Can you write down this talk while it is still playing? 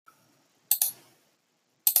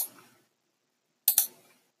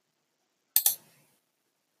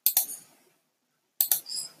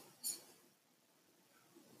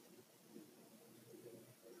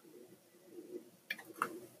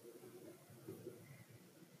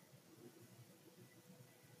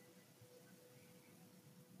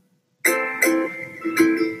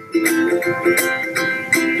Na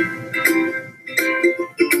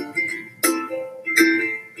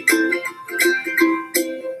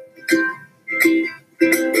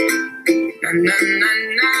na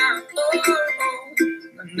na oh oh,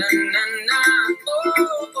 na na na oh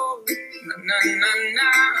oh, na na na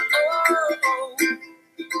oh oh.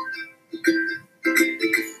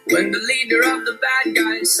 When the leader of the bad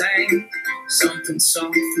guys sang something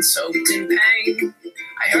soft and soaked in pain,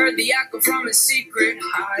 I heard the echo from his secret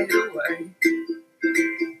hideaway.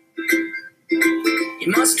 He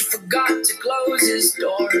must have forgot to close his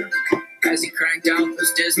door as he cranked out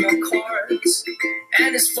those dismal chords,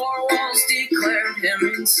 and his four walls declared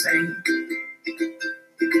him insane.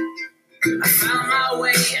 I found my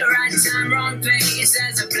way, right time, wrong place,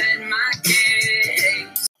 as I bled my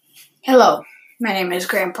case. Hello, my name is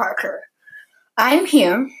Graham Parker. I'm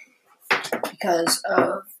here because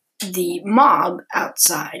of the mob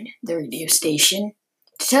outside the radio station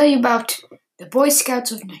to tell you about the Boy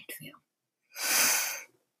Scouts of Nightvale.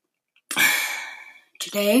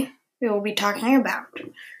 Today, we will be talking about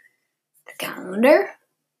the calendar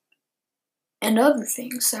and other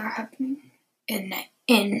things that are happening in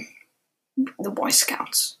the Boy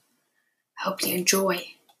Scouts. I hope you enjoy.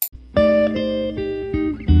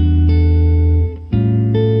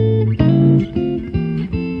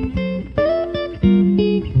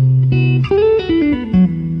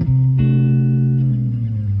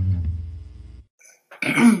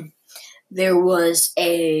 There was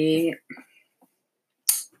a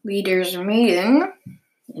leaders meeting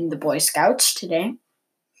in the Boy Scouts today.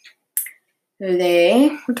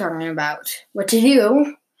 They were talking about what to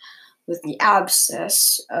do with the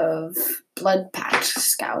abscess of blood pact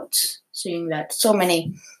scouts, seeing that so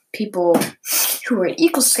many people who were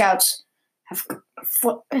Eagle Scouts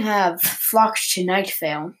have flocked to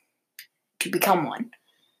Nightvale to become one.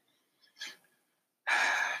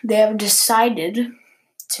 They have decided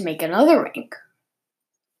to make another rank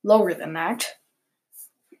lower than that,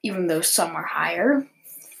 even though some are higher,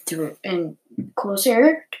 and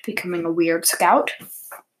closer to becoming a weird scout.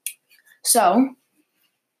 So,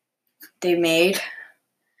 they made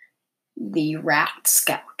the Rat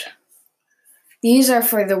Scout. These are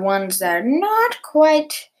for the ones that are not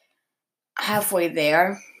quite halfway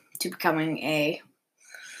there to becoming a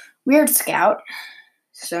weird scout.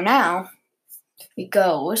 So now, it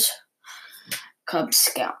goes Cub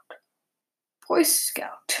Scout, Boy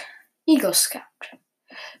Scout, Eagle Scout,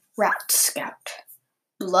 Rat Scout,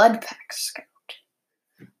 Blood Pack Scout,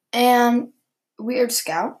 and Weird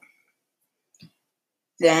Scout.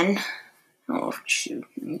 Then, let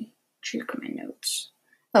me check my notes.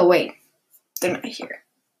 Oh wait, they're not here.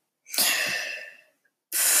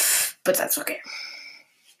 But that's okay.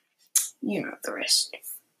 You know the rest.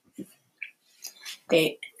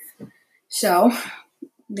 They've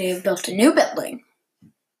built a new building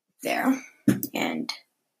there, and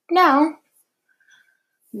now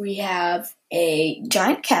we have a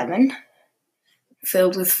giant cabin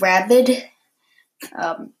filled with rabid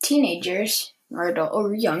teenagers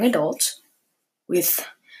or young adults with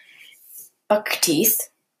buck teeth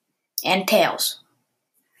and tails.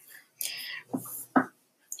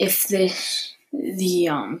 If the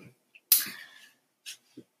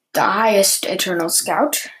highest Eternal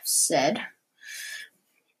Scout said,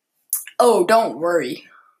 "Oh, don't worry.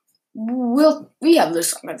 We have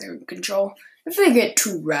this under control. If they get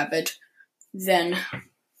too rabid, then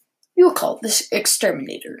you'll call this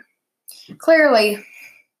exterminator." Clearly,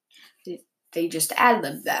 they just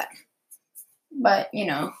ad-libbed that. But,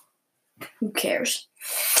 who cares?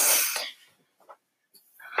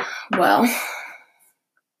 Well,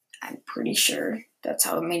 I'm pretty sure that's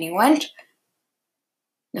how the meeting went.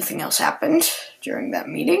 Nothing else happened during that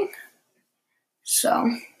meeting. So,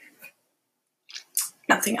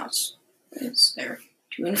 nothing else is there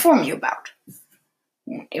to inform you about.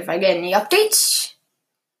 If I get any updates,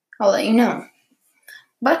 I'll let you know.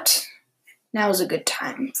 But now is a good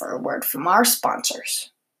time for a word from our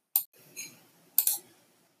sponsors.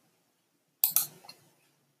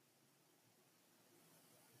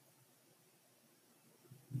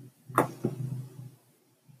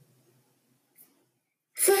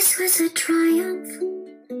 This was a triumph.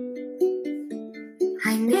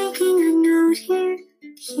 I'm making a note here,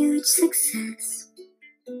 huge success.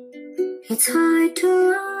 It's hard to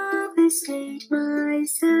overstate my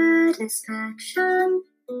satisfaction.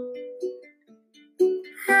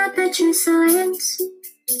 Aperture science.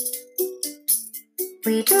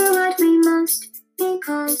 We do what we must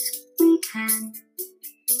because we can.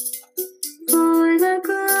 For the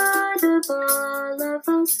good of all of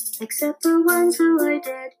us, except the ones who are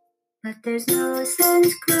dead. But there's no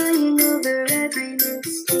sense crying over every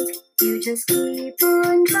mistake. You just keep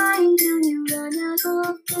on trying till you run out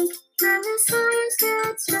of ink. And the science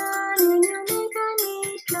gets done and you make a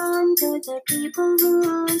neat gun for the people who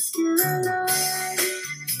are still alive.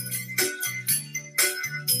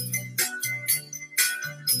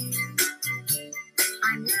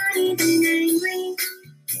 I'm not even angry.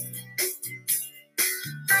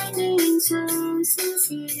 I'm being so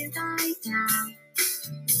sincere right now.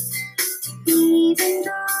 Even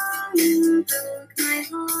though you broke my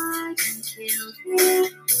heart and killed me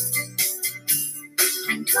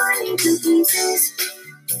and torn me to pieces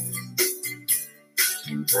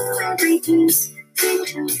and blew every piece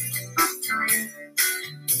into a fire.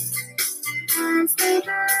 As they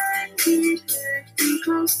burned, it hurt me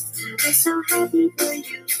close. I was so happy for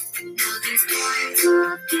you. Now these lines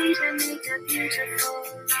of data make a beautiful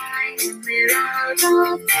line, and we're out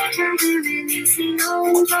of data. We're releasing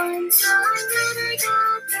on time, so I'm gonna go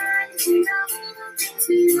back to all the things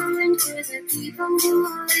we learned for the people who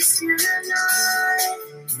are still alive.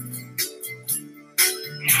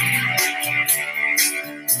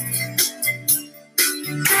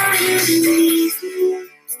 Go ahead and leave me.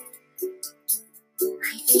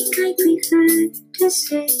 I think I prefer to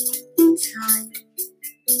stay inside.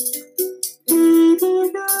 Maybe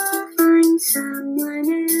they'll find someone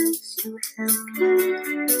else to help you.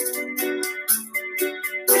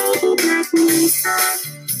 Maybe let me stop.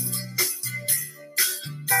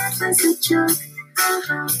 That was a joke. I'll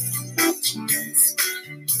have that chance.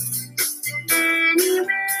 Anyway,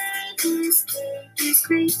 this cake is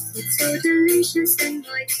great. It's so delicious and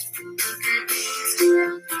moist. Look at me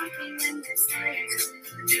still talking in the science.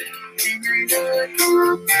 When I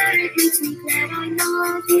look up there, it makes me glad I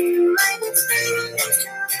love you. I'm explaining this to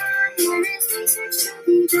one. There is research to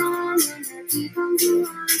be done, and the people who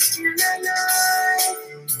are still alive.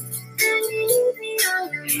 And believe me, I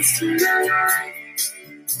know you're still alive.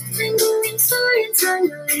 I'm doing science, I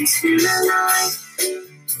know you're still alive.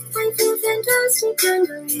 I feel fantastic, I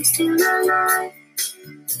know you're still alive.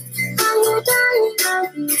 I will die, I'll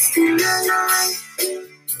be still alive.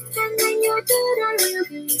 And when you're dead, I will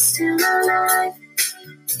be still alive.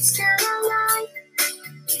 Still alive.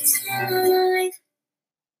 Still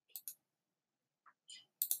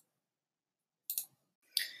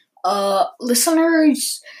alive.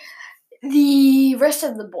 Listeners, the rest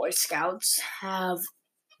of the Boy Scouts have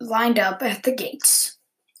lined up at the gates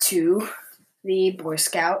to the Boy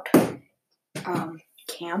Scout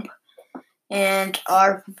camp and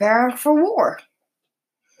are preparing for war.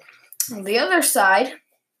 On the other side,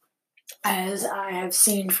 as I have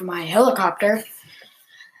seen from my helicopter,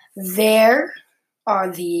 there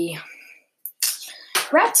are the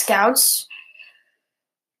Rat Scouts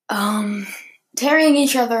tearing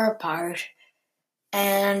each other apart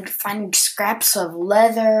and finding scraps of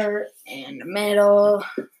leather and metal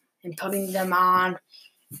and putting them on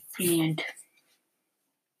and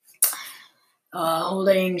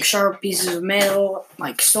holding sharp pieces of metal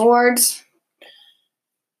like swords,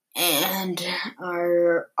 and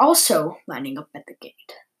are also lining up at the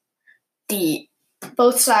gate.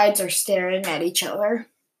 Both sides are staring at each other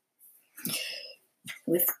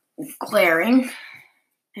with glaring,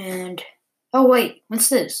 and oh wait, what's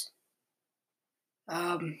this?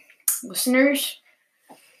 Listeners,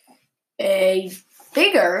 a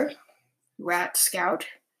bigger Rat Scout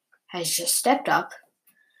has just stepped up.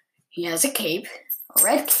 He has a cape, a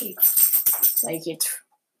red cape, like it's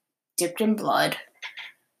dipped in blood,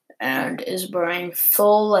 and is wearing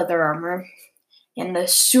full leather armor and a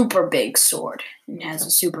super big sword. And has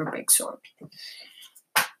a super big sword.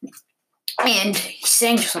 And he's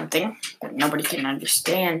saying something that nobody can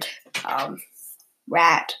understand.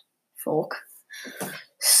 Rat folk.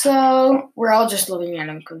 So we're all just looking at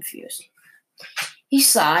him confused. He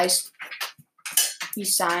sighs.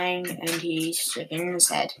 He's sighing and he's shaking his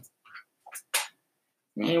head.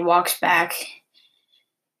 And he walks back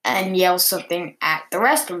and yells something at the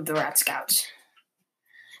rest of the Rat Scouts.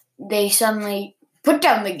 They suddenly put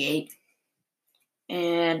down the gate,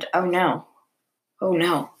 and oh no,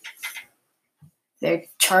 they're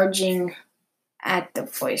charging at the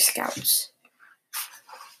Boy Scouts.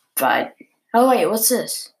 But, oh wait, what's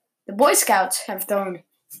this? The Boy Scouts have thrown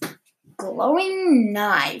glowing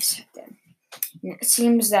knives at them. And it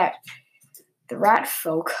seems that the rat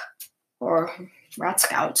folk, or Rat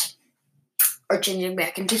Scouts, are changing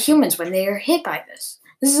back into humans when they are hit by this.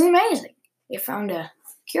 This is amazing. They found a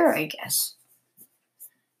cure, I guess.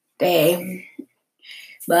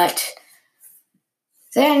 But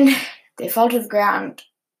then they fall to the ground.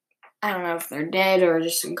 I don't know if they're dead or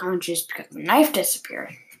just unconscious because the knife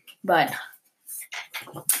disappeared. But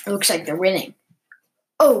it looks like they're winning.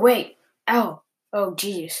 Oh, wait. Oh,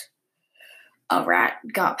 jeez. a rat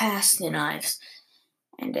got past the knives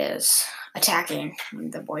and is attacking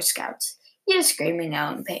the Boy Scouts. He is screaming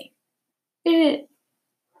out in pain.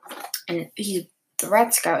 And the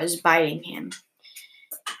Rat Scout is biting him.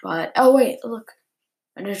 But, oh wait, look.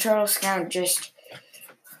 The Turtle Scout just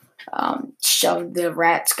shoved the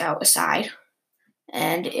Rat Scout aside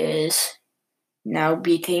and is now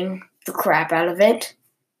beating the crap out of it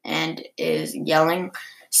and is yelling,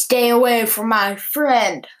 "Stay away from my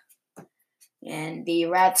friend!" And the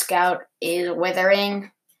Rat Scout is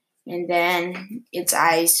withering, and then its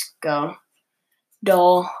eyes go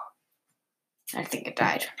dull. I think it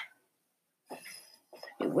died.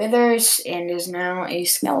 It withers and is now a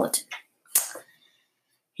skeleton.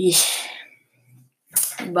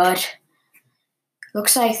 But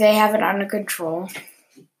looks like they have it under control.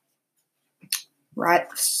 Rat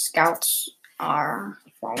Scouts are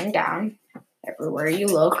falling down everywhere you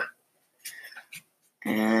look.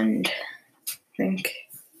 And I think...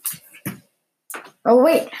 Oh,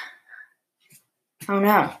 wait. Oh,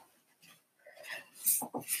 no.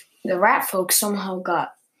 The rat folk somehow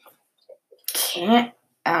got cannons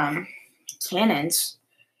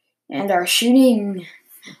and are shooting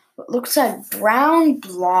what looks like brown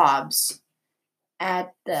blobs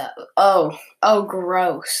at the... Oh,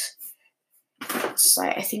 gross. It's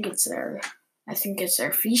like, I think it's their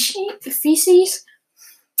feces.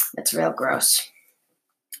 That's real gross.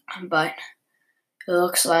 But it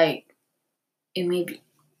looks like it may be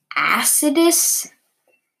acidus.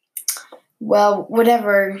 Well,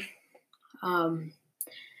 whatever.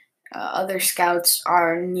 Other scouts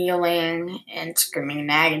are kneeling and screaming in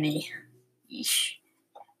agony. Yeesh.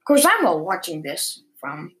 Of course, I'm watching this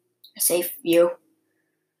from a safe view.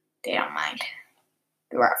 They don't mind.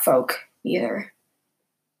 The rat folk either.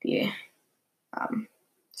 The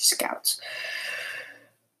scouts.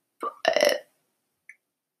 But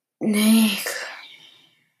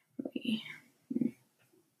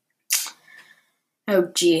oh,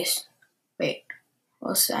 jeez. Wait.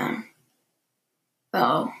 What's that?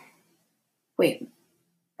 Oh. Wait.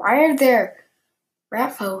 Why are there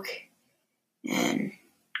rat folk in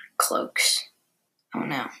cloaks? Oh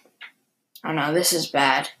no. This is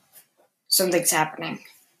bad. Something's happening.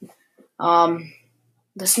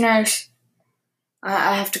 Listeners,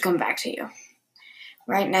 I have to come back to you.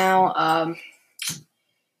 Right now,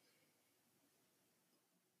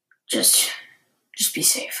 just be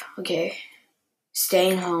safe, okay?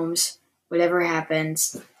 Stay in homes, whatever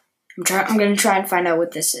happens. I'm gonna try and find out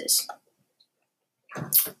what this is.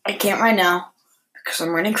 I can't right now, because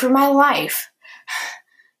I'm running for my life.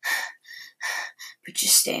 But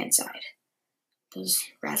just stay inside. Those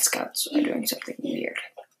rat scouts are doing something weird.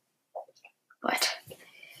 But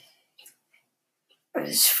that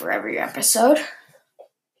is for every episode.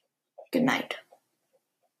 Good night.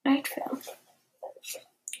 Night, Phil.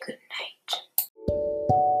 Good night.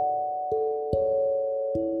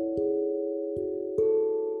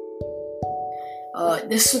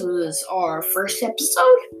 This was our first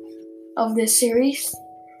episode of this series.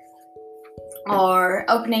 Our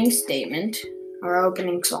opening statement, our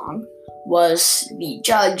opening song, was The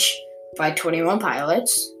Judge by 21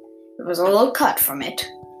 Pilots. It was a little cut from it.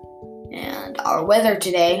 And our weather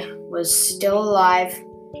today was Still Alive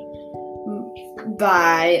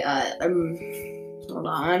by, hold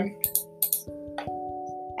on,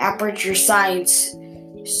 Aperture Science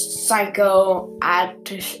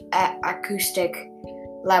Psycho-Acoustic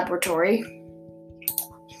Laboratory.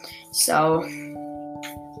 So,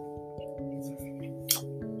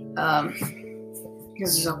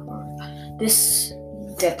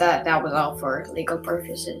 that was all for legal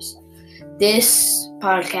purposes. This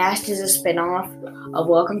podcast is a spin-off of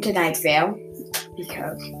Welcome to Night Vale,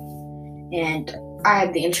 and I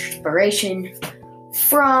had the inspiration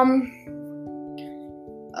from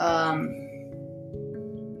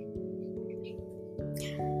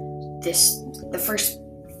the first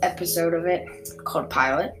episode of it, called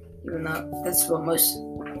Pilot, even though that's what most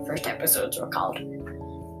first episodes were called.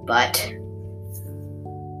 But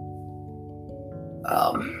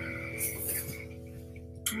I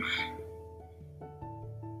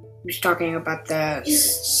was talking about the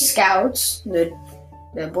Scouts, the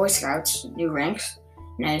Boy Scouts, new ranks,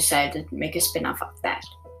 and I decided to make a spin-off of that.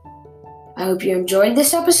 I hope you enjoyed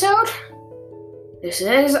this episode. This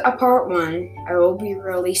is a part 1. I will be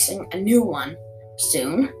releasing a new one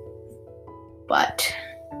soon, but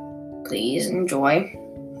please enjoy.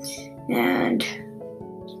 And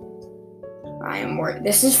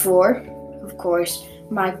this is for, of course,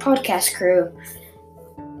 my podcast crew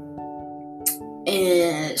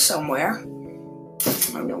somewhere. I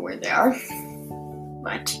don't know where they are,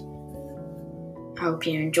 but I hope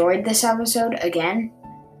you enjoyed this episode again.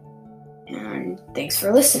 And thanks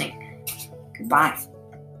for listening. Goodbye.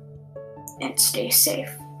 And stay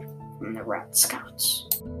safe from the Rat Scouts.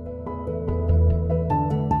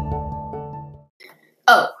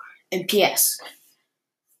 Oh, and P.S.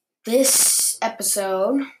 This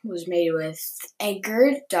episode was made with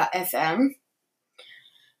Anchor.fm.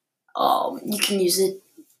 You can use it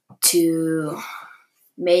to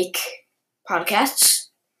make podcasts.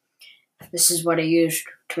 This is what I used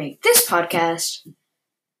to make this podcast.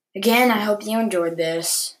 Again, I hope you enjoyed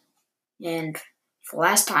this. And for the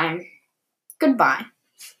last time, goodbye,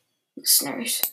 listeners.